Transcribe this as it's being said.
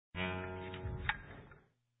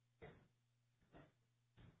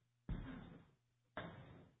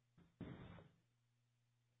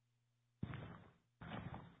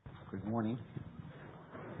morning.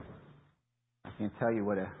 I can't tell you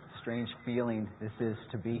what a strange feeling this is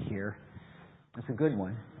to be here. It's a good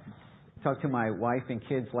one. I talked to my wife and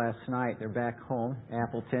kids last night. They're back home,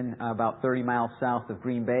 Appleton, about 30 miles south of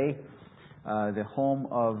Green Bay, the home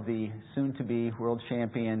of the soon-to-be world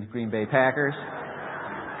champion Green Bay Packers.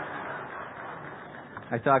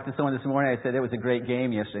 I talked to someone this morning. I said, it was a great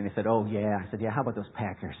game yesterday. And they said, oh, yeah. I said, yeah, how about those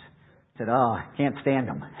Packers? I said, oh, I can't stand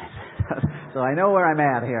them. So I know where I'm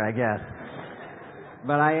at here, I guess.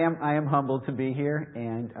 But I am humbled to be here,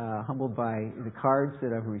 and humbled by the cards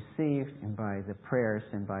that I've received and by the prayers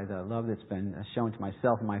and by the love that's been shown to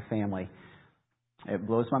myself and my family. It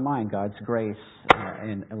blows my mind, God's grace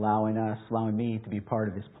in allowing me to be part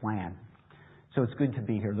of His plan. So it's good to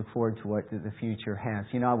be here. Look forward to what the future has.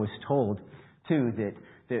 You know, I was told, too, that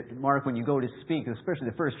Mark, when you go to speak, especially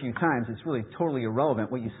the first few times, it's really totally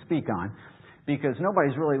irrelevant what you speak on, because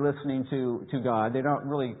nobody's really listening to God. They're not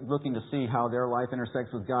really looking to see how their life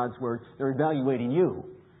intersects with God's Word. They're evaluating you.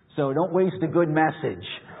 So don't waste a good message,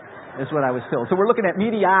 is what I was told. So we're looking at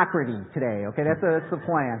mediocrity today, okay? That's the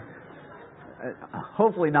plan.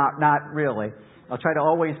 Hopefully not really. I'll try to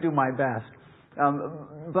always do my best.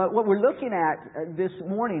 But what we're looking at this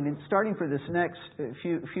morning and starting for this next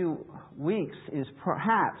few weeks is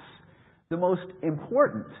perhaps the most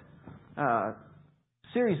important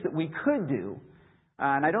series that we could do.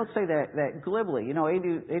 And I don't say that glibly. You know,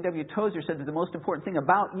 A.W. Tozer said that the most important thing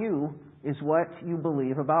about you is what you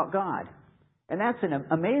believe about God. And that's an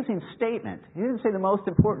amazing statement. He didn't say the most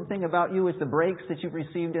important thing about you is the breaks that you've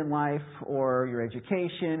received in life, or your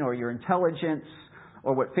education, or your intelligence,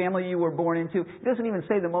 or what family you were born into. It doesn't even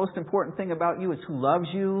say the most important thing about you is who loves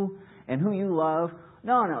you and who you love.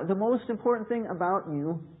 No. The most important thing about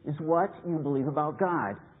you is what you believe about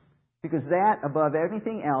God. Because that, above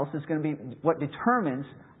everything else, is going to be what determines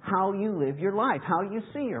how you live your life, how you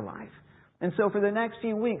see your life. And so for the next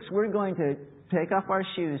few weeks, we're going to take off our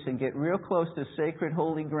shoes and get real close to sacred,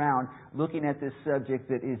 holy ground, looking at this subject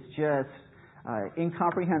that is just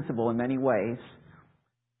incomprehensible in many ways.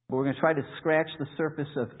 But we're going to try to scratch the surface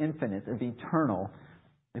of infinite, of eternal,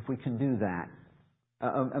 if we can do that.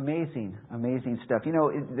 Amazing stuff. You know,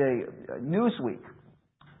 the Newsweek,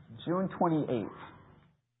 June 28th,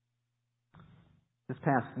 this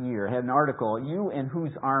past year, had an article, You and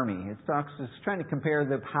Whose Army? It's trying to compare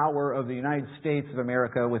the power of the United States of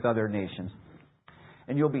America with other nations.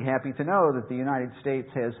 And you'll be happy to know that the United States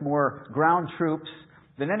has more ground troops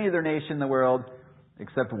than any other nation in the world,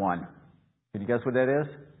 except one. Can you guess what that is?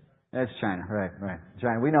 That's China. Right.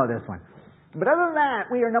 China. We know this one. But other than that,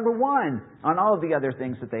 we are number one on all of the other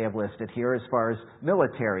things that they have listed here as far as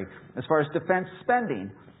military, as far as defense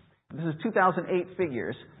spending. This is 2008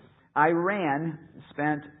 figures. Iran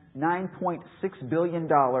spent $9.6 billion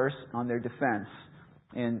on their defense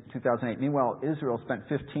in 2008. Meanwhile, Israel spent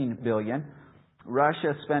 $15 billion.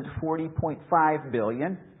 Russia spent $40.5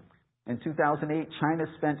 billion. In 2008, China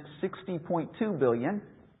spent $60.2 billion.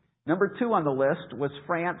 Number 2 on the list was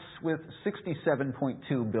France with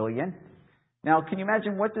 $67.2 billion. Now, can you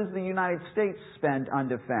imagine, what does the United States spend on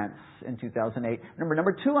defense in 2008?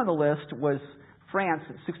 Number 2 on the list was France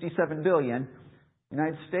at $67 billion.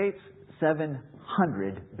 United States, $700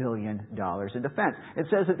 billion in defense. It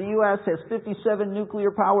says that the U.S. has 57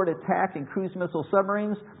 nuclear-powered attack and cruise missile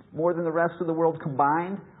submarines, more than the rest of the world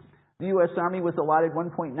combined. The U.S. Army was allotted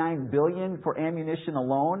 $1.9 billion for ammunition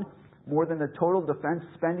alone, more than the total defense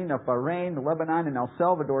spending of Bahrain, Lebanon, and El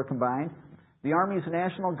Salvador combined. The Army's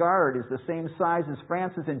National Guard is the same size as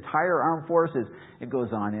France's entire armed forces. It goes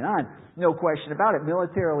on and on. No question about it.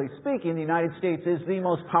 Militarily speaking, the United States is the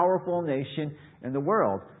most powerful nation in the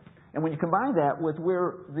world. And when you combine that with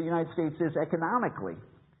where the United States is economically,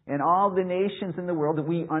 and all the nations in the world that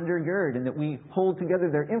we undergird and that we hold together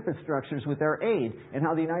their infrastructures with our aid, and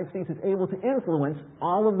how the United States is able to influence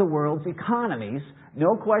all of the world's economies,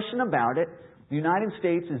 no question about it, the United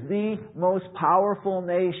States is the most powerful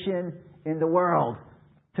nation in the world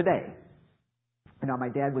today. You know, my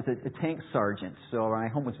dad was a tank sergeant, so my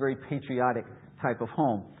home was a very patriotic type of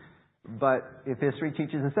home. But if history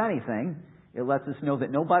teaches us anything, it lets us know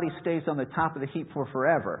that nobody stays on the top of the heap for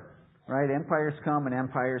forever. Right? Empires come and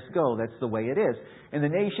empires go. That's the way it is. And the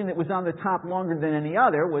nation that was on the top longer than any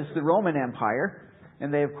other was the Roman Empire.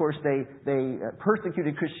 And they, of course, they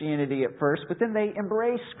persecuted Christianity at first, but then they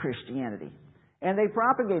embraced Christianity. And they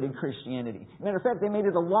propagated Christianity. Matter of fact, they made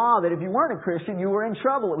it a law that if you weren't a Christian, you were in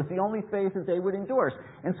trouble. It was the only faith that they would endorse.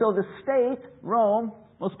 And so the state, Rome,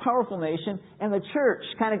 most powerful nation, and the church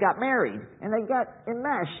kind of got married. And they got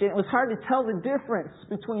enmeshed. And it was hard to tell the difference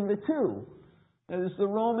between the two. It was the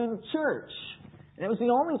Roman church. And it was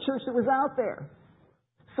the only church that was out there.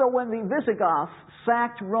 So when the Visigoths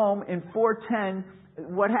sacked Rome in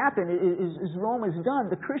 410, what happened is Rome is done.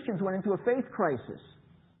 The Christians went into a faith crisis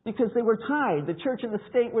because they were tied. The church and the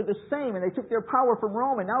state were the same, and they took their power from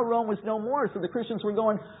Rome, and now Rome was no more. So the Christians were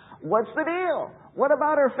going, what's the deal? What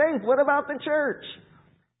about our faith? What about the church?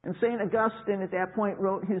 And St. Augustine at that point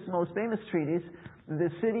wrote his most famous treatise, The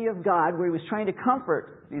City of God, where he was trying to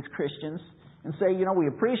comfort these Christians and say, we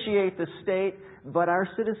appreciate the state, but our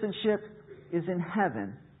citizenship is in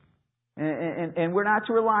heaven. And we're not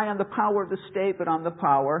to rely on the power of the state, but on the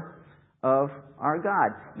power of our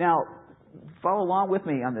God. Now, follow along with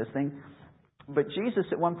me on this thing. But Jesus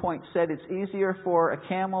at one point said it's easier for a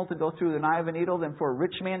camel to go through the eye of a needle than for a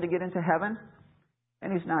rich man to get into heaven.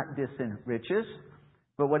 And he's not dissing riches.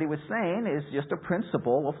 But what he was saying is just a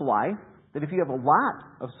principle of life, that if you have a lot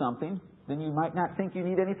of something, then you might not think you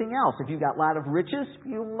need anything else. If you've got a lot of riches,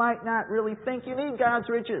 you might not really think you need God's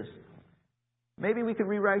riches. Maybe we could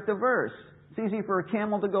rewrite the verse. It's easy for a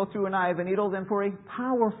camel to go through an eye of a needle than for a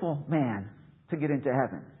powerful man to get into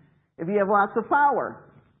heaven. If you have lots of power,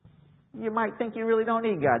 you might think you really don't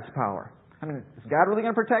need God's power. I mean, is God really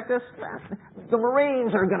going to protect us? The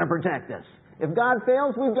Marines are going to protect us. If God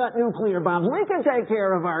fails, we've got nuclear bombs. We can take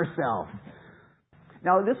care of ourselves.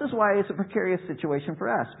 Now, this is why it's a precarious situation for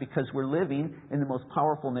us, because we're living in the most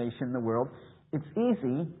powerful nation in the world. It's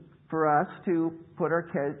easy for us to put our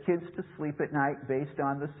kids to sleep at night based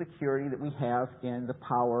on the security that we have in the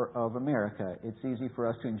power of America. It's easy for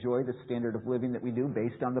us to enjoy the standard of living that we do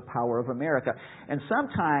based on the power of America. And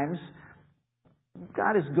sometimes,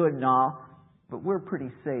 God is good and all, but we're pretty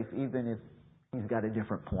safe even if He's got a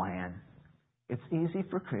different plan. It's easy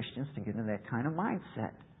for Christians to get into that kind of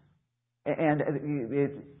mindset. And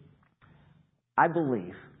I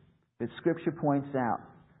believe that Scripture points out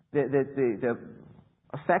that the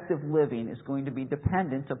effective living is going to be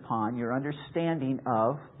dependent upon your understanding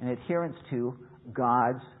of and adherence to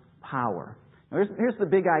God's power. Now, here's the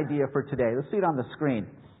big idea for today. Let's see it on the screen.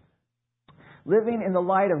 Living in the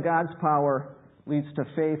light of God's power leads to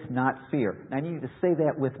faith, not fear. Now, I need you to say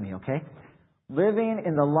that with me, okay? Living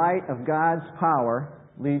in the light of God's power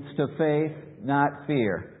leads to faith, not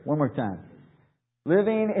fear. One more time.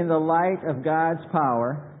 Living in the light of God's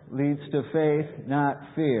power leads to faith, not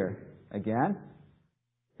fear. Again.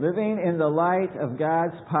 Living in the light of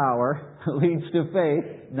God's power leads to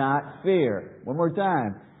faith, not fear. One more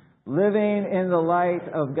time. Living in the light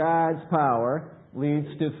of God's power leads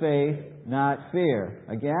to faith, not fear.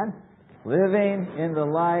 Again. Living in the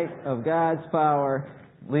light of God's power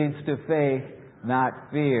leads to faith, not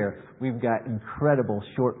fear. We've got incredible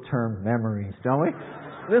short-term memories, don't we?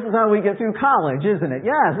 This is how we get through college, isn't it?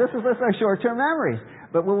 Yes, this is our short-term memories.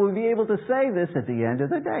 But will we be able to say this at the end of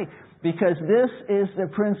the day? Because this is the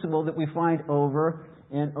principle that we find over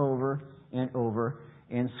and over and over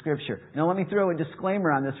in Scripture. Now let me throw a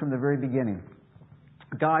disclaimer on this from the very beginning.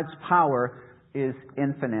 God's power is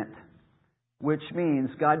infinite, which means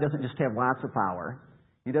God doesn't just have lots of power.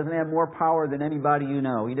 He doesn't have more power than anybody you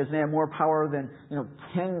know. He doesn't have more power than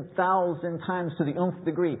 10,000 times to the nth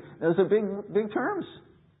degree. Those are big terms,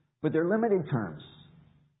 but they're limited terms.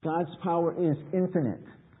 God's power is infinite,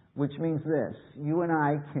 which means this. You and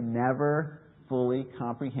I can never fully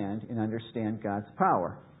comprehend and understand God's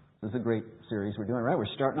power. This is a great series we're doing, right? We're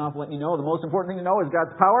starting off letting you know the most important thing to know is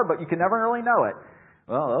God's power, but you can never really know it.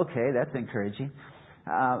 Well, okay, that's encouraging.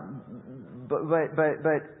 But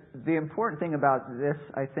the important thing about this,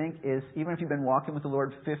 I think, is even if you've been walking with the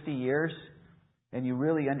Lord 50 years and you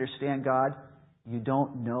really understand God, you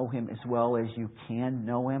don't know Him as well as you can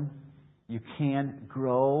know Him. You can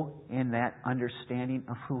grow in that understanding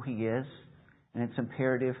of who He is, and it's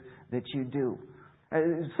imperative that you do.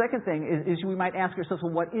 Second thing is we might ask ourselves,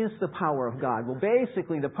 well, what is the power of God? Well,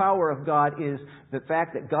 basically, the power of God is the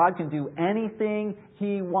fact that God can do anything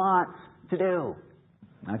He wants to do.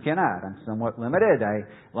 I cannot. I'm somewhat limited.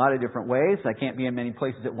 A lot of different ways. I can't be in many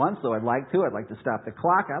places at once, though I'd like to. I'd like to stop the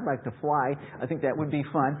clock. I'd like to fly. I think that would be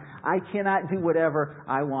fun. I cannot do whatever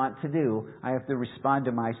I want to do. I have to respond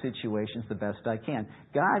to my situations the best I can.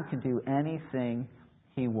 God can do anything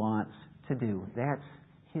He wants to do. That's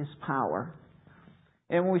His power.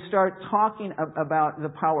 And when we start talking about the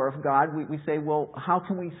power of God, we say, well, how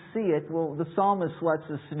can we see it? Well, the psalmist lets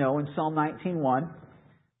us know in Psalm 19:1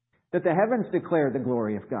 that the heavens declare the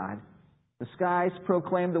glory of God. The skies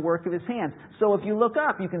proclaim the work of His hands. So if you look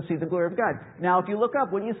up, you can see the glory of God. Now, if you look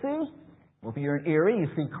up, what do you see? Well, if you're in Erie, you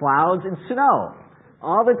see clouds and snow.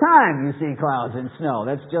 All the time you see clouds and snow.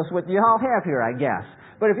 That's just what you all have here, I guess.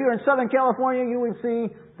 But if you're in Southern California, you would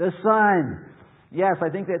see the sun. Yes, I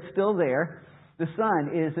think that's still there. The sun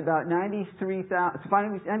is about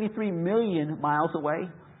 93 million miles away.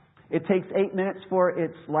 It takes 8 minutes for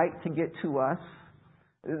its light to get to us.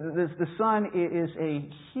 The sun is a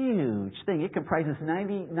huge thing. It comprises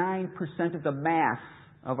 99% of the mass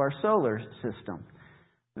of our solar system.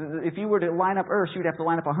 If you were to line up Earths, you'd have to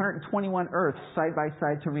line up 121 Earths side by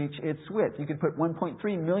side to reach its width. You could put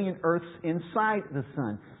 1.3 million Earths inside the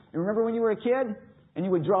sun. You remember when you were a kid? And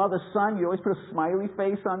you would draw the sun, you always put a smiley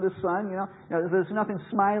face on the sun, you know. Now, there's nothing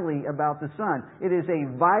smiley about the sun. It is a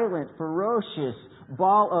violent, ferocious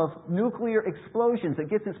ball of nuclear explosions. It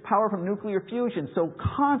gets its power from nuclear fusion. So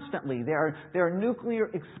constantly there are nuclear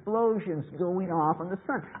explosions going off on the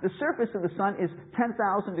sun. The surface of the sun is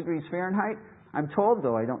 10,000 degrees Fahrenheit. I'm told,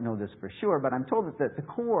 though I don't know this for sure, but I'm told that the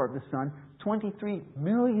core of the sun, 23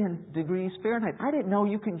 million degrees Fahrenheit. I didn't know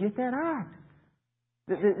you could get that hot.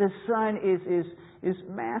 The sun is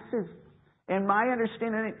massive. And my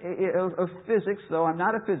understanding of physics, though I'm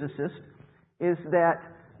not a physicist, is that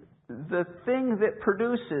the thing that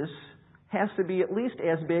produces has to be at least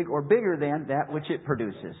as big or bigger than that which it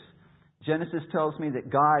produces. Genesis tells me that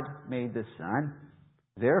God made the sun.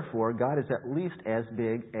 Therefore, God is at least as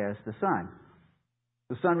big as the sun.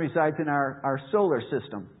 The sun resides in our solar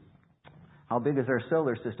system. How big is our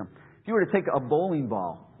solar system? If you were to take a bowling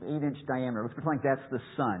ball, 8-inch diameter, let's pretend like that's the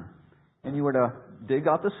sun, and you were to dig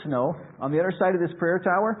out the snow on the other side of this prayer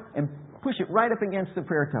tower and push it right up against the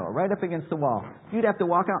prayer tower, right up against the wall, you'd have to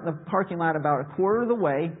walk out in the parking lot about a quarter of the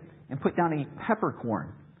way and put down a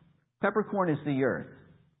peppercorn. Peppercorn is the earth.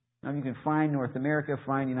 Now you can find North America,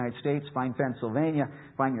 find the United States, find Pennsylvania,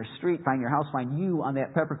 find your street, find your house, find you on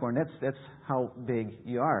that peppercorn. That's how big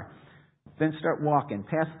you are. Then start walking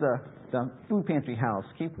past the food pantry house.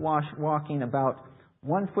 Keep walking about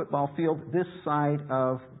 1 football field this side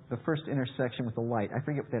of the first intersection with the light. I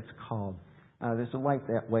forget what that's called. There's a light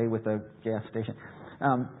that way with a gas station.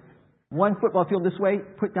 1 football field this way,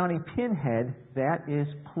 put down a pinhead. That is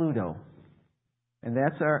Pluto. And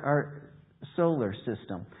that's our solar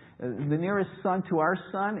system. The nearest sun to our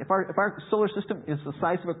sun, if our solar system is the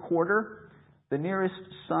size of a quarter, the nearest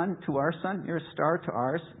sun to our sun, nearest star to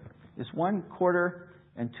ours, is 1/4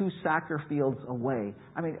 and 2 soccer fields away.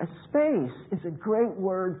 I mean, space is a great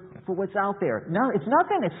word for what's out there. No, it's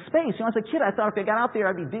nothing. It's space. You know, as a kid, I thought if I got out there,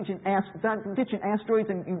 I'd be ditching asteroids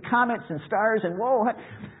and comets and stars and whoa.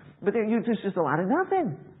 But there's just a lot of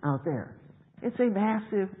nothing out there. It's a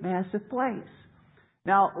massive, massive place.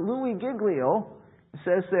 Now, Louis Giglio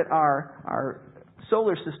says that our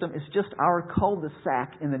solar system is just our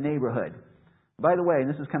cul-de-sac in the neighborhood. By the way, and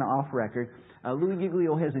this is kind of off record, Louis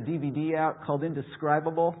Giglio has a DVD out called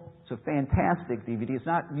Indescribable. It's a fantastic DVD. It's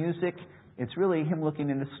not music. It's really him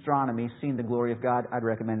looking into astronomy, seeing the glory of God. I'd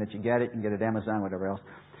recommend that you get it. You can get it at Amazon, whatever else.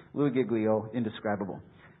 Louis Giglio, Indescribable.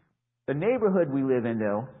 The neighborhood we live in,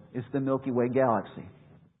 though, is the Milky Way galaxy.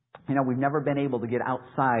 You know, we've never been able to get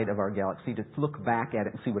outside of our galaxy to look back at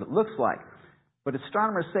it and see what it looks like. But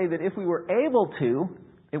astronomers say that if we were able to,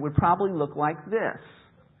 it would probably look like this.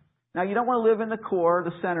 Now, you don't want to live in the core,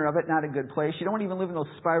 the center of it, not a good place. You don't want to even live in those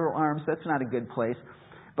spiral arms, that's not a good place.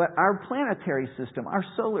 But our planetary system, our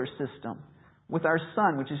solar system, with our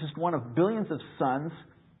sun, which is just one of billions of suns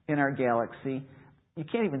in our galaxy, you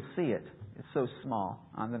can't even see it. It's so small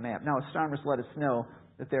on the map. Now, astronomers let us know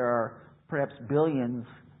that there are perhaps billions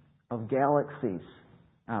of galaxies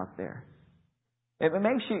out there. It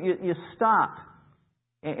makes you stop.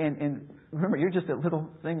 And remember, you're just a little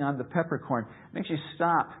thing on the peppercorn. It makes you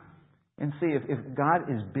stop and see if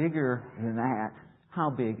God is bigger than that.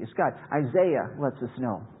 How big is God? Isaiah lets us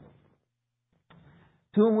know.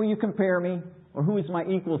 To whom will you compare me? Or who is my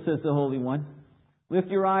equal, says the Holy One? Lift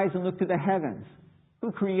your eyes and look to the heavens.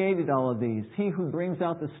 Who created all of these? He who brings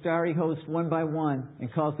out the starry host one by one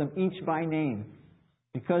and calls them each by name.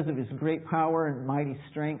 Because of His great power and mighty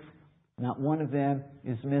strength, not one of them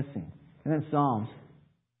is missing. And then Psalms.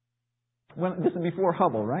 This is before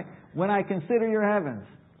Hubble, right? When I consider your heavens,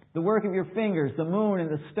 the work of your fingers, the moon and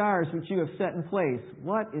the stars which you have set in place,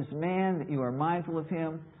 what is man that you are mindful of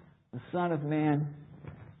him, the Son of Man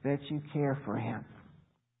that you care for him?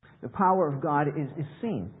 The power of God is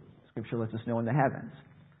seen. Scripture lets us know in the heavens.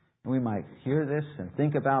 And we might hear this and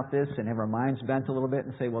think about this and have our minds bent a little bit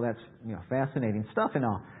and say, well, that's fascinating stuff and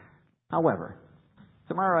all. However,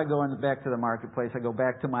 tomorrow I go back to the marketplace. I go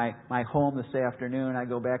back to my home this afternoon. I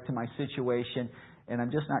go back to my situation, and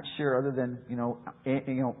I'm just not sure. Other than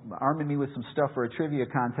arming me with some stuff for a trivia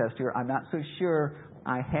contest here, I'm not so sure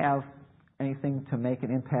I have anything to make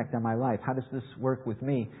an impact on my life. How does this work with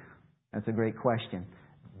me? That's a great question.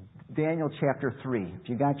 Daniel chapter 3. If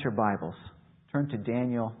you got your Bibles, turn to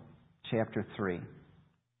Daniel chapter 3.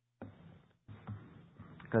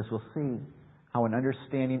 because we'll see how an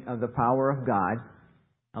understanding of the power of God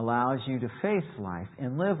allows you to face life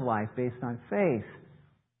and live life based on faith,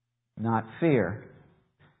 not fear.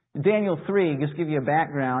 In Daniel 3, just give you a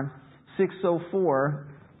background, 604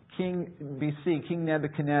 BC, King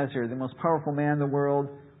Nebuchadnezzar, the most powerful man in the world,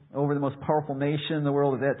 over the most powerful nation in the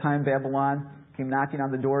world at that time, Babylon, came knocking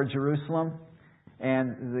on the door of Jerusalem.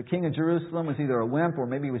 And the king of Jerusalem was either a wimp or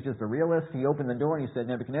maybe he was just a realist. He opened the door and he said,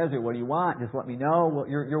 Nebuchadnezzar, what do you want? Just let me know. Well,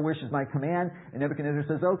 your wish is my command. And Nebuchadnezzar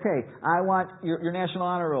says, okay, I want your national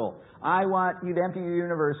honor roll. I want you to empty your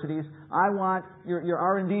universities. I want your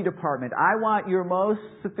R&D department. I want your most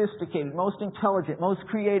sophisticated, most intelligent, most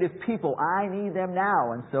creative people. I need them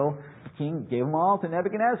now. And so the king gave them all to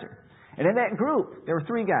Nebuchadnezzar. And in that group, there were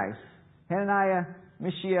three guys, Hananiah,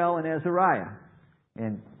 Mishael, and Azariah.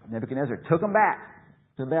 And Nebuchadnezzar took them back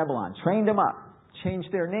to Babylon, trained them up,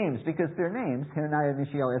 changed their names, because their names, Hananiah,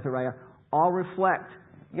 Mishael, Azariah, all reflect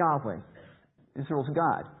Yahweh, Israel's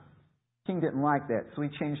God. The king didn't like that, so he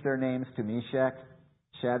changed their names to Meshach,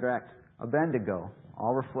 Shadrach, Abednego,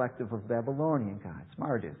 all reflective of Babylonian gods,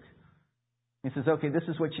 Marduk. He says, okay, this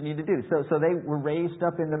is what you need to do. So they were raised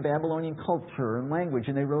up in the Babylonian culture and language,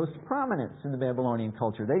 and they rose to prominence in the Babylonian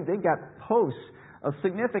culture. They got posts of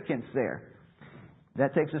significance there.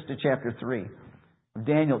 That takes us to chapter 3 of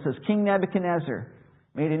Daniel. It says, King Nebuchadnezzar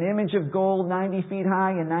made an image of gold 90 feet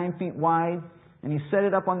high and 9 feet wide, and he set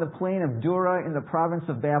it up on the plain of Dura in the province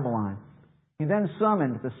of Babylon. He then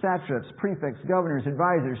summoned the satraps, prefects, governors,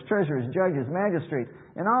 advisors, treasurers, judges, magistrates,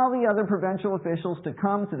 and all the other provincial officials to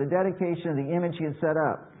come to the dedication of the image he had set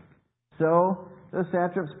up. So the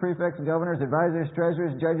satraps, prefects, governors, advisors,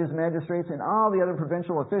 treasurers, judges, magistrates, and all the other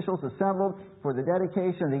provincial officials assembled for the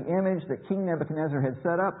dedication of the image that King Nebuchadnezzar had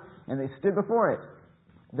set up, and they stood before it.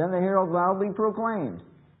 Then the herald loudly proclaimed,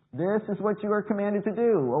 "This is what you are commanded to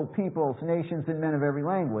do, O peoples, nations, and men of every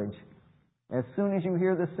language. As soon as you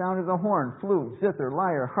hear the sound of the horn, flute, zither,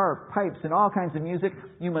 lyre, harp, pipes, and all kinds of music,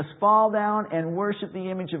 you must fall down and worship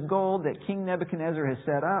the image of gold that King Nebuchadnezzar has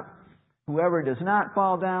set up. Whoever does not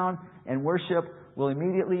fall down and worship will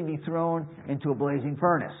immediately be thrown into a blazing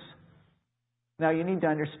furnace." Now you need to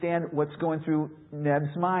understand what's going through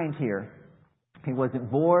Neb's mind here. He wasn't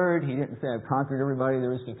bored. He didn't say, I've conquered everybody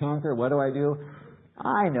there is to conquer. What do I do?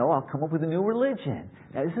 I know, I'll come up with a new religion.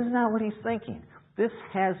 Now, this is not what he's thinking. This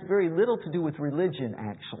has very little to do with religion,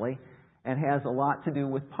 actually, and has a lot to do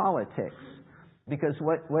with politics. Because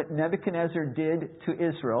what Nebuchadnezzar did to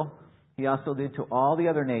Israel, he also did to all the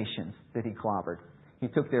other nations that he clobbered. He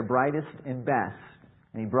took their brightest and best,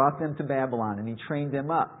 and he brought them to Babylon, and he trained them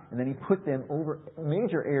up, and then he put them over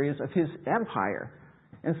major areas of his empire.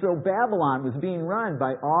 And so Babylon was being run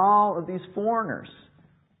by all of these foreigners.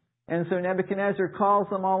 And so Nebuchadnezzar calls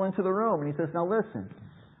them all into the room, and he says, now listen,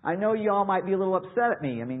 I know you all might be a little upset at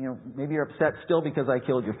me. I mean, maybe you're upset still because I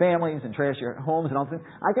killed your families and trashed your homes and all this.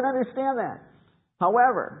 I can understand that.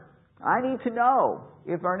 However, I need to know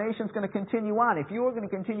if our nation's going to continue on. If you are going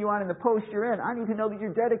to continue on in the post you're in, I need to know that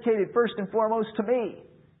you're dedicated first and foremost to me,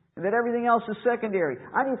 and that everything else is secondary.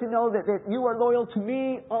 I need to know that you are loyal to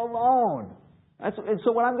me alone. And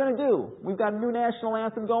so what I'm going to do, we've got a new national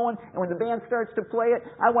anthem going, and when the band starts to play it,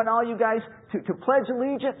 I want all you guys to pledge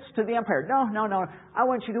allegiance to the empire. No. I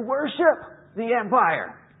want you to worship the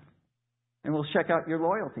empire. And we'll check out your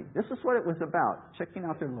loyalty. This is what it was about, checking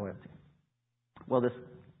out their loyalty. Well, this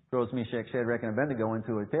throws Meshach, Shadrach, and Abednego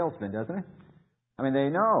into a tailspin, doesn't it? I mean, they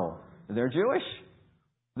know they're Jewish.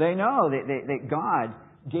 They know that God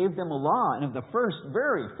gave them a law, and the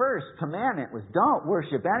very first commandment was, don't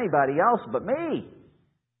worship anybody else but me.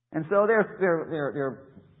 And so they're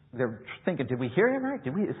thinking, did we hear him right?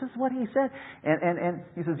 Is this what he said? And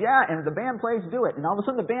he says, yeah, and the band plays, do it. And all of a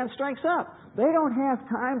sudden the band strikes up. They don't have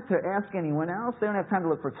time to ask anyone else. They don't have time to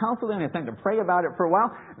look for counsel. They don't have time to pray about it for a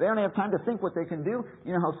while. They don't have time to think what they can do.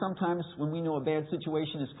 You know how sometimes when we know a bad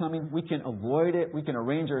situation is coming, we can avoid it. We can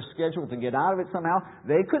arrange our schedule to get out of it somehow.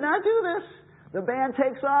 They could not do this. The band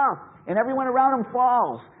takes off, and everyone around them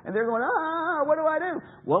falls. And they're going, what do I do?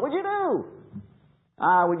 What would you do?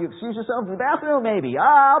 Would you excuse yourself to the bathroom? Maybe.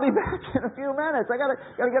 I'll be back in a few minutes. I gotta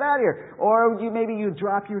get out of here. Or maybe you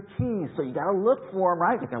drop your keys, so you gotta look for them,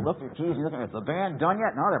 right? You gotta look for your keys. You're looking, is the band done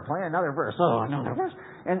yet? No, they're playing another verse. Oh, another verse.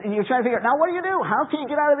 And you're trying to figure out, now what do you do? How can you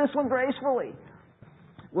get out of this one gracefully?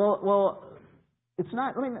 Well, it's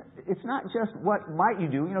not just what might you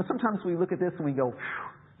do. You know, sometimes we look at this and we go,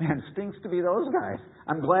 man, it stinks to be those guys.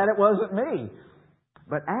 I'm glad it wasn't me.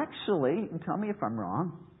 But actually, and tell me if I'm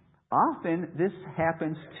wrong, often this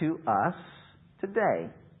happens to us today.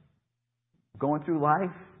 Going through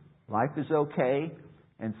life is okay,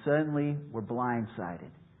 and suddenly we're blindsided.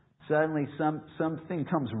 Suddenly something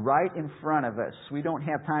comes right in front of us. We don't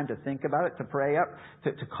have time to think about it, to pray up,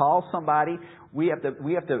 to call somebody. We have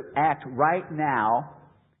to act right now,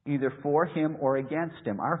 either for Him or against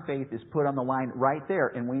Him. Our faith is put on the line right there,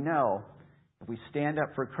 and we know if we stand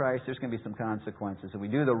up for Christ, there's going to be some consequences. If we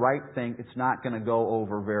do the right thing, it's not going to go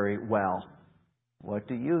over very well. What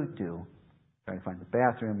do? Try to find the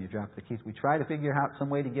bathroom, you drop the keys. We try to figure out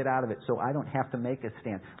some way to get out of it so I don't have to make a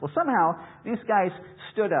stand. Well, somehow, these guys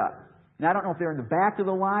stood up. Now, I don't know if they're in the back of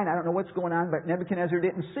the line. I don't know what's going on, but Nebuchadnezzar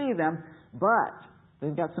didn't see them. But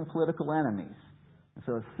they've got some political enemies. And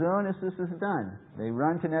so as soon as this is done, they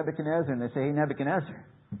run to Nebuchadnezzar and they say, "Hey, Nebuchadnezzar,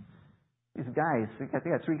 these guys, they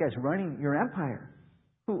got three guys running your empire.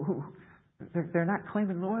 They're not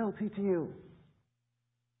claiming loyalty to you."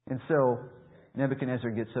 And so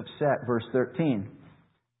Nebuchadnezzar gets upset. Verse 13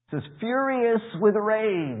 says, "Furious with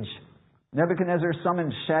rage, Nebuchadnezzar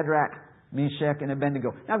summoned Shadrach, Meshach, and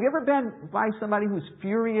Abednego." Now, have you ever been by somebody who's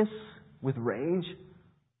furious with rage?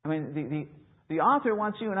 I mean, the author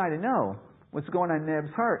wants you and I to know what's going on in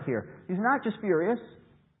Neb's heart here. He's not just furious.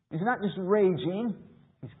 He's not just raging.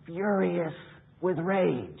 He's furious with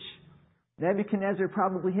rage. Nebuchadnezzar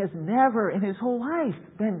probably has never in his whole life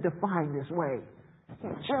been defined this way.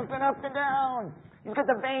 He's jumping up and down. He's got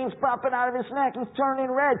the veins popping out of his neck. He's turning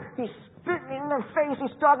red. He's spitting in their face.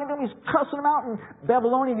 He's talking to them. He's cussing them out in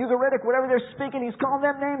Babylonian, Ugaritic, whatever they're speaking. He's calling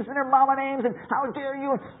them names and their mama names and how dare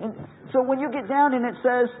you. And so when you get down and it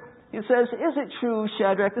says, "Is it true,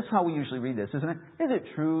 Shadrach," this is how we usually read this, isn't it? "Is it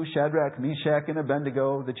true, Shadrach, Meshach, and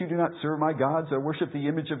Abednego, that you do not serve my gods or worship the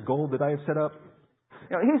image of gold that I have set up?"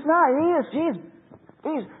 He's not. He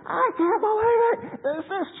is. I can't believe it. This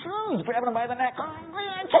is true. He's grabbing him by the neck. I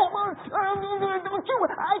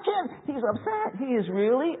can't. He's upset. He is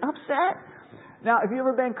really upset. Now, have you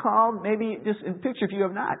ever been called, maybe just in picture if you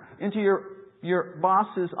have not, into your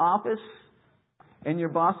boss's office, and your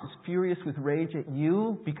boss is furious with rage at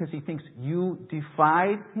you because he thinks you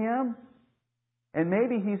defied him? And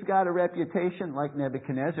maybe he's got a reputation like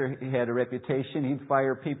Nebuchadnezzar. He had a reputation. He'd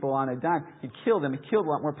fire people on a dime. He'd kill them. He killed a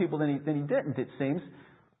lot more people than he didn't, it seems.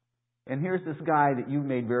 And here's this guy that you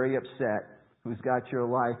made very upset, who's got your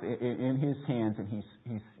life in his hands, and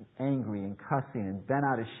he's angry and cussing and bent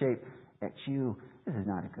out of shape at you. This is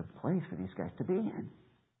not a good place for these guys to be in.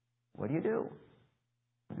 What do you do?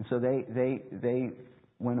 And so they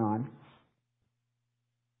went on.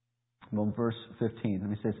 Well, verse 15,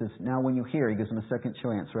 he says, "Now when you hear," he gives them a second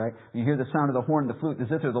chance, right? "When you hear the sound of the horn, the flute, the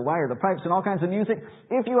zither, the lyre, the pipes, and all kinds of music,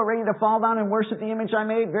 if you are ready to fall down and worship the image I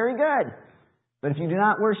made, very good. But if you do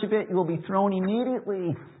not worship it, you will be thrown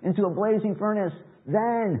immediately into a blazing furnace.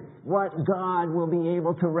 Then what God will be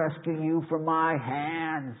able to rescue you from my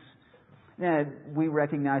hands?" Now, we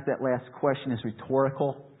recognize that last question is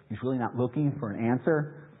rhetorical. He's really not looking for an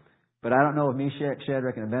answer. But I don't know if Meshach,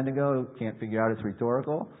 Shadrach, and Abednego can't figure out it's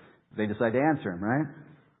rhetorical. They decide to answer him, right?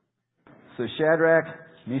 So Shadrach,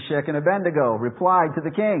 Meshach, and Abednego replied to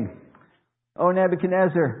the king, "O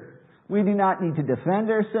Nebuchadnezzar, we do not need to defend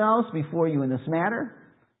ourselves before you in this matter.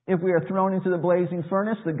 If we are thrown into the blazing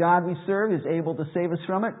furnace, the God we serve is able to save us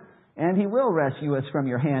from it, and He will rescue us from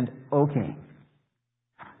your hand, O king."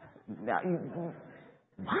 Now,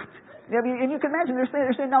 what? And you can imagine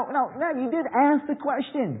they're saying, no, you did ask the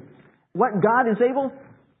question. What God is able?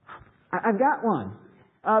 I've got one.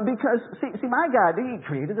 Because, see, my God, He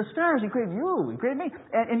created the stars. He created you. He created me.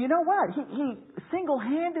 And you know what? He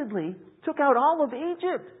single-handedly took out all of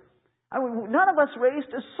Egypt. None of us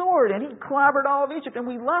raised a sword, and He clobbered all of Egypt, and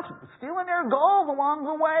we left stealing their gold along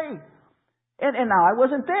the way. And now I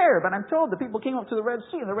wasn't there, but I'm told the people came up to the Red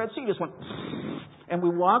Sea, and the Red Sea just went, and we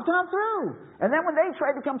walked on through. And then when they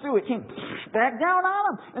tried to come through, it came back down on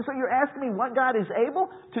them. And so you're asking me what God is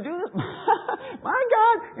able to do this? My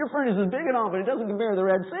God, your furnace is big and all, but it doesn't compare to the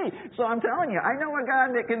Red Sea. So I'm telling you, I know a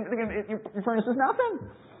God that can your furnace is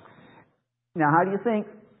nothing. Now, how do you think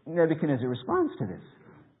Nebuchadnezzar responds to this?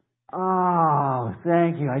 "Oh,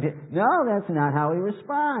 thank you. No, that's not how he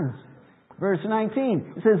responds. Verse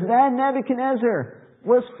 19, it says, "Then Nebuchadnezzar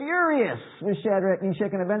was furious with Shadrach,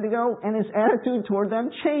 Meshach, and Abednego, and his attitude toward them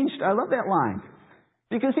changed." I love that line.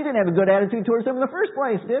 Because he didn't have a good attitude towards them in the first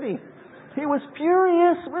place, did he? He was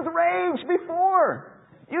furious with rage before.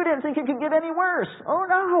 You didn't think it could get any worse. Oh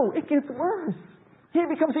no, it gets worse. He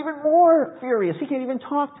becomes even more furious. He can't even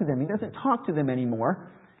talk to them. He doesn't talk to them anymore.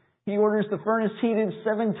 He orders the furnace heated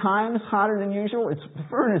 7 times hotter than usual. The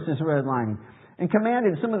furnace is redlining. And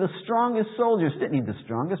commanded some of the strongest soldiers, didn't need the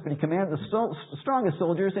strongest, but he commanded the strongest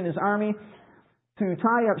soldiers in his army to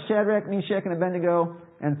tie up Shadrach, Meshach, and Abednego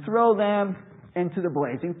and throw them into the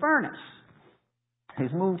blazing furnace.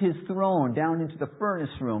 He's moved his throne down into the furnace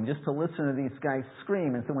room just to listen to these guys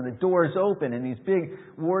scream. And so when the doors open and these big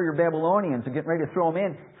warrior Babylonians are getting ready to throw him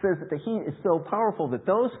in, it says that the heat is so powerful that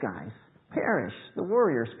those guys perish. The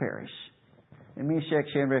warriors perish. And Meshach,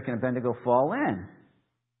 Shadrach, and Abednego fall in.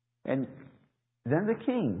 And then the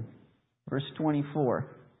king, verse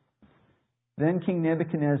 24. Then King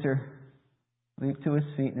Nebuchadnezzar leaped to his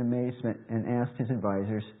feet in amazement and asked his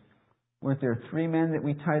advisors, "Weren't there 3 men that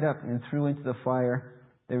we tied up and threw into the fire?"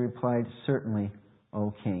 They replied, "Certainly,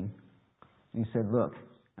 O king." And he said, "Look,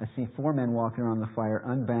 I see 4 men walking around the fire,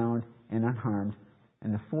 unbound and unharmed,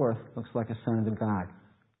 and the 4th looks like a son of the god."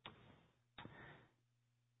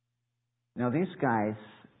 Now these guys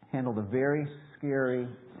handled a very scary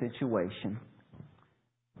situation,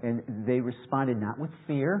 and they responded not with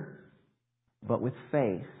fear, but with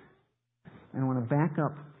faith. And I want to back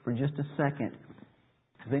up for just a second.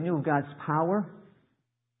 They knew of God's power.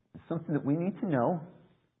 It's something that we need to know,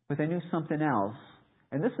 but they knew something else.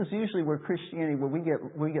 And this is usually where Christianity, where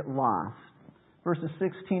we get lost. Verses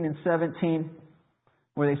 16 and 17,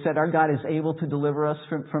 where they said, "Our God is able to deliver us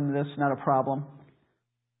from this, not a problem."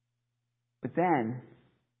 But then,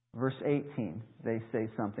 verse 18, they say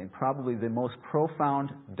something, probably the most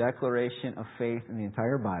profound declaration of faith in the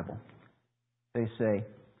entire Bible. They say,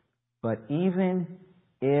 "But even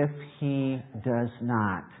if he does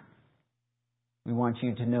not, we want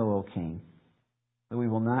you to know, O king, that we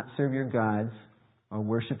will not serve your gods or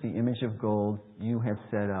worship the image of gold you have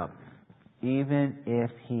set up, even if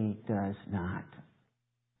he does not."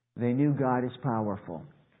 They knew God is powerful.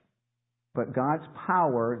 But God's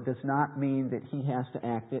power does not mean that he has to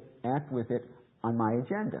act with it on my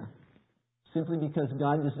agenda. Simply because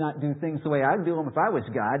God does not do things the way I'd do them if I was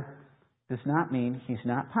God, does not mean he's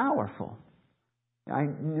not powerful. I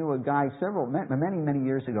knew a guy many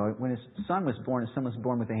years ago, when his son was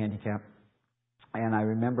born with a handicap. And I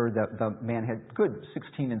remember that the man had good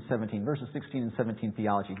 16 and 17, verses 16 and 17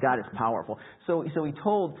 theology. God is powerful. So he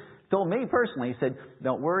told me personally, he said,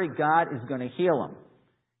 "Don't worry, God is going to heal him."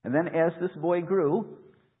 And then as this boy grew,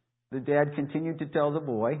 the dad continued to tell the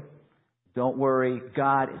boy, "Don't worry,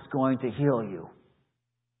 God is going to heal you."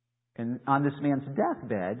 And on this man's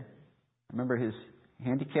deathbed, I remember his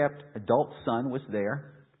handicapped adult son was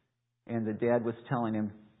there, and the dad was telling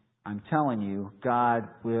him, "I'm telling you, God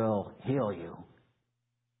will heal you."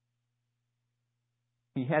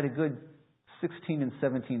 He had a good 16 and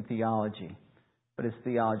 17 theology, but his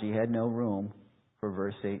theology had no room for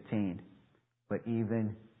verse 18. "But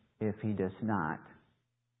even if he does not."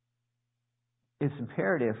 It's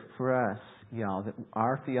imperative for us, y'all, that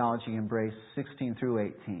our theology embrace 16 through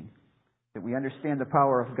 18. That we understand the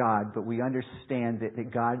power of God, but we understand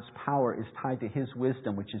that God's power is tied to his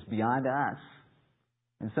wisdom, which is beyond us.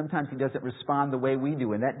 And sometimes he doesn't respond the way we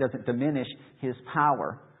do, and that doesn't diminish his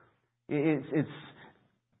power. It's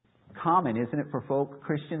common, isn't it, for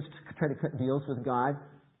Christians to try to cut deals with God?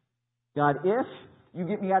 "God, if you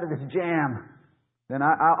get me out of this jam, then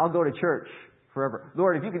I'll go to church forever.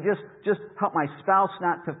 Lord, if you could just help my spouse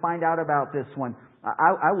not to find out about this one,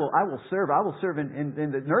 I will serve. I will serve in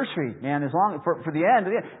the nursery, man, as long for the end.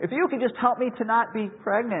 If you can just help me to not be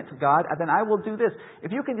pregnant, God, then I will do this.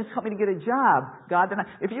 If you can just help me to get a job, God, then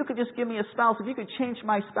if you could just give me a spouse, if you could change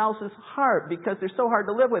my spouse's heart because they're so hard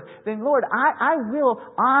to live with, then Lord, I will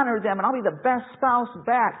honor them and I'll be the best spouse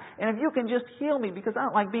back. And if you can just heal me because I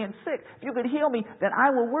don't like being sick, if you could heal me, then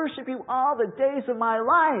I will worship you all the days of my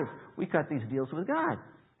life." We cut these deals with God.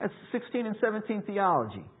 That's 16 and 17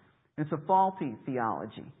 theology. It's a faulty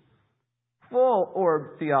theology. Full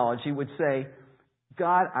orb theology would say,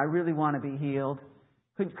 "God, I really want to be healed.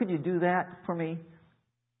 Could you do that for me?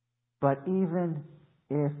 But even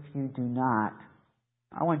if you do not,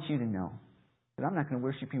 I want you to know that I'm not going to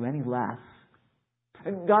worship you any less.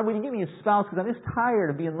 And God, will you give me a spouse because I'm just tired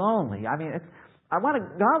of being lonely? I mean, I want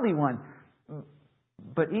a godly one.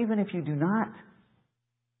 But even if you do not,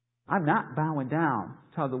 I'm not bowing down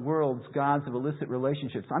to the world's gods of illicit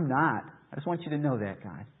relationships. I'm not. I just want you to know that,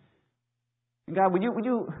 God. And God, would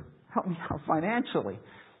you help me out financially?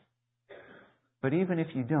 But even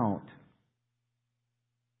if you don't,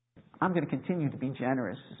 I'm going to continue to be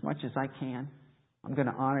generous as much as I can. I'm going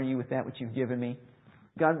to honor you with that which you've given me.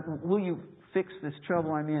 God, will you fix this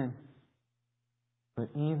trouble I'm in? But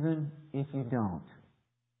even if you don't,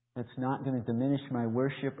 that's not going to diminish my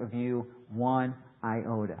worship of you one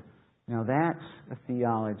iota. Now that's a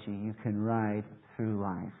theology you can ride through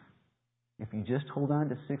life. If you just hold on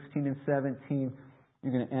to 16 and 17,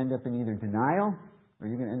 you're going to end up in either denial or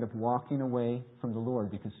you're going to end up walking away from the Lord,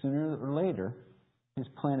 because sooner or later, his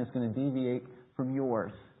plan is going to deviate from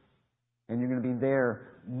yours. And you're going to be there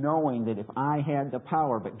knowing that if I had the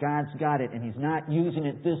power, but God's got it, and He's not using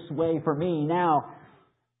it this way for me now,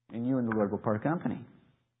 and you and the Lord will part company.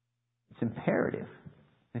 It's imperative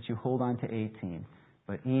that you hold on to 18.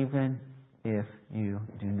 But even if you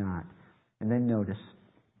do not. And then notice,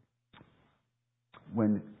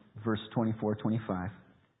 when verse 24, 25,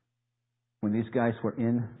 when these guys were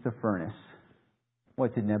in the furnace,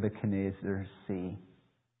 what did Nebuchadnezzar see?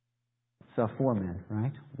 He saw 4 men,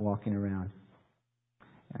 right? Walking around.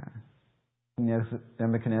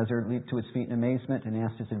 Nebuchadnezzar leaped to his feet in amazement and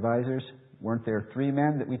asked his advisors, weren't there 3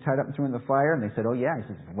 men that we tied up and threw in the fire? And they said, oh yeah. He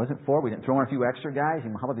says, it wasn't 4. We didn't throw in a few extra guys.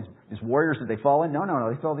 How about these warriors? Did they fall in? No.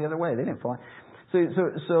 They fell the other way. They didn't fall in.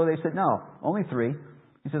 So they said, no, only 3.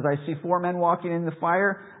 He says, I see 4 men walking in the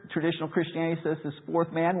fire. Traditional Christianity says this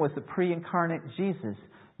 4th man was the pre-incarnate Jesus.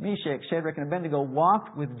 Meshach, Shadrach, and Abednego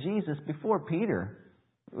walked with Jesus before Peter.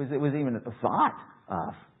 It was even a thought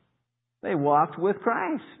of. They walked with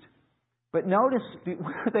Christ. But notice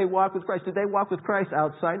where they walked with Christ. Did they walk with Christ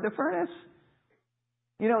outside the furnace?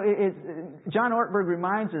 You know, John Ortberg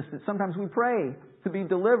reminds us that sometimes we pray to be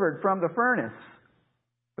delivered from the furnace.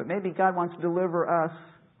 But maybe God wants to deliver us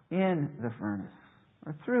in the furnace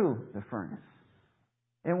or through the furnace.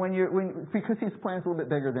 And because His plan is a little bit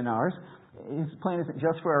bigger than ours, His plan isn't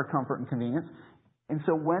just for our comfort and convenience. And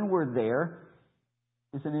so when we're there,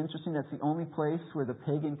 isn't it interesting that's the only place where the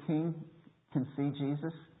pagan king can see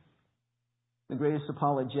Jesus? The greatest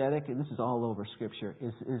apologetic, and this is all over Scripture,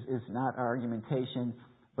 is not our argumentation,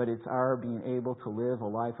 but it's our being able to live a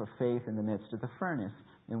life of faith in the midst of the furnace.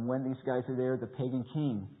 And when these guys are there, the pagan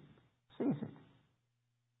king sees it.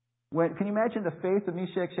 Can you imagine the faith of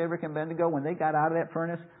Meshach, Shadrach, and Abednego when they got out of that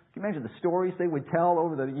furnace? Can you imagine the stories they would tell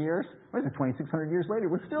over the years? What is it, 2,600 years later?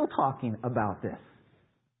 We're still talking about this.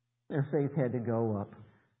 Their faith had to go up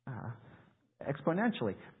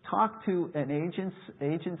exponentially. Talk to an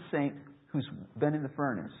aged saint who's been in the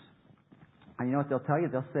furnace. And you know what they'll tell you?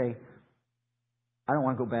 They'll say, I don't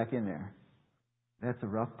want to go back in there. That's a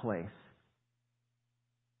rough place.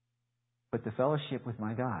 But the fellowship with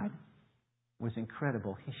my God was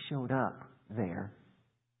incredible. He showed up there.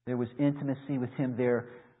 There was intimacy with Him there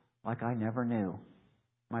like I never knew.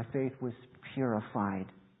 My faith was purified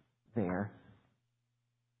there.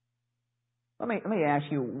 Let me ask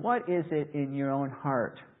you, what is it in your own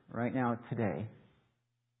heart right now today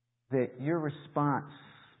that your response,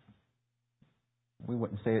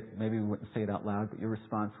 maybe we wouldn't say it out loud, but your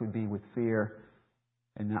response would be with fear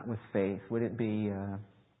and not with faith? Would it be a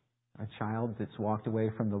child that's walked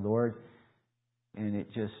away from the Lord and it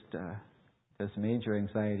just does major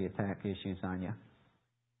anxiety attack issues on you?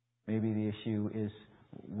 Maybe the issue is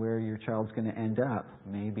where your child's going to end up.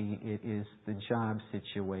 Maybe it is the job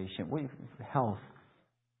situation. Health.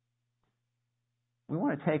 We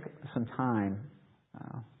want to take some time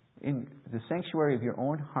in the sanctuary of your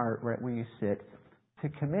own heart, right where you sit, to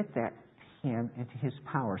commit that to Him and to His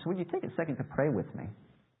power. So would you take a second to pray with me?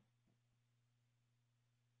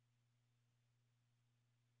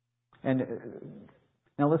 And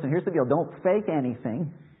now listen, here's the deal. Don't fake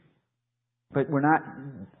anything. But we're not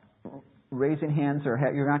raising hands, or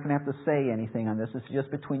you're not going to have to say anything on this. It's just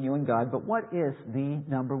between you and God. But what is the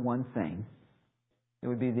number one thing? It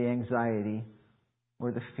would be the anxiety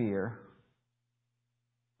or the fear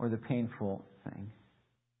or the painful thing.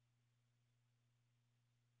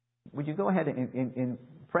 Would you go ahead and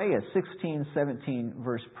pray a 16, 17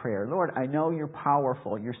 verse prayer? Lord, I know You're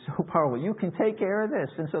powerful. You're so powerful. You can take care of this.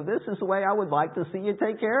 And so this is the way I would like to see You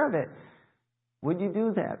take care of it. Would You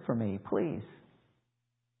do that for me, please?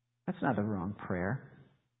 That's not a wrong prayer.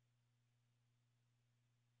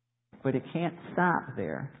 But it can't stop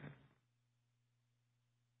there.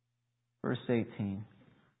 Verse 18.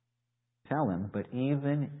 Tell Him, but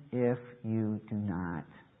even if You do not,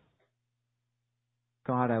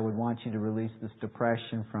 God, I would want You to release this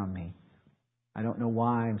depression from me. I don't know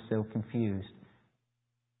why I'm so confused.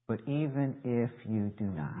 But even if You do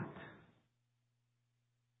not,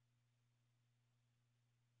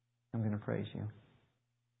 I'm going to praise You.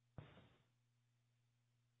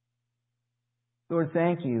 Lord,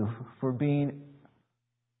 thank You for being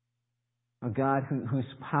a God whose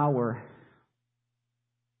power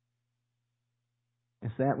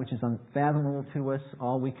is that which is unfathomable to us.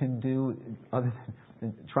 All we can do, other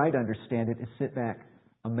than try to understand it, is sit back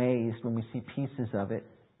amazed when we see pieces of it.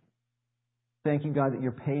 Thank You, God, that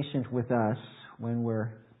You're patient with us when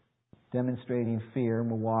we're demonstrating fear and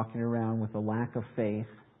we're walking around with a lack of faith.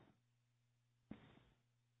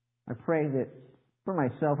 I pray that for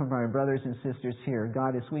myself and for my brothers and sisters here,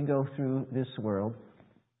 God, as we go through this world,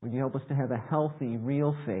 would You help us to have a healthy,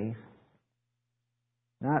 real faith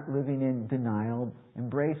not living in denial,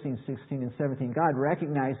 embracing 16 and 17. God,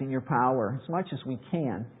 recognizing your power as much as we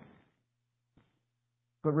can.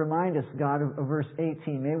 But remind us, God, of verse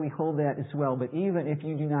 18. May we hold that as well. But even if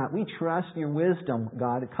you do not, we trust your wisdom,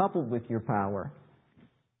 God, coupled with your power.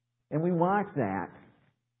 And we want that.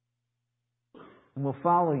 And we'll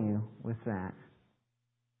follow you with that.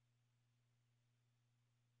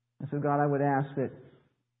 And so, God, I would ask that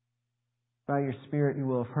by your Spirit you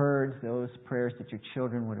will have heard those prayers that your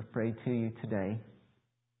children would have prayed to you today.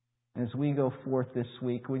 As we go forth this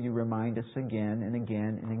week, will you remind us again and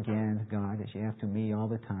again and again, God, as you have to me all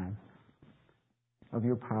the time, of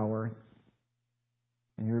your power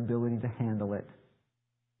and your ability to handle it.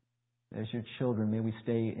 As your children, may we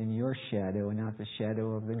stay in your shadow and not the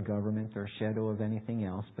shadow of the government or shadow of anything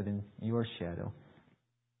else, but in your shadow.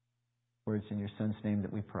 For it's in your Son's name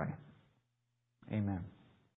that we pray. Amen.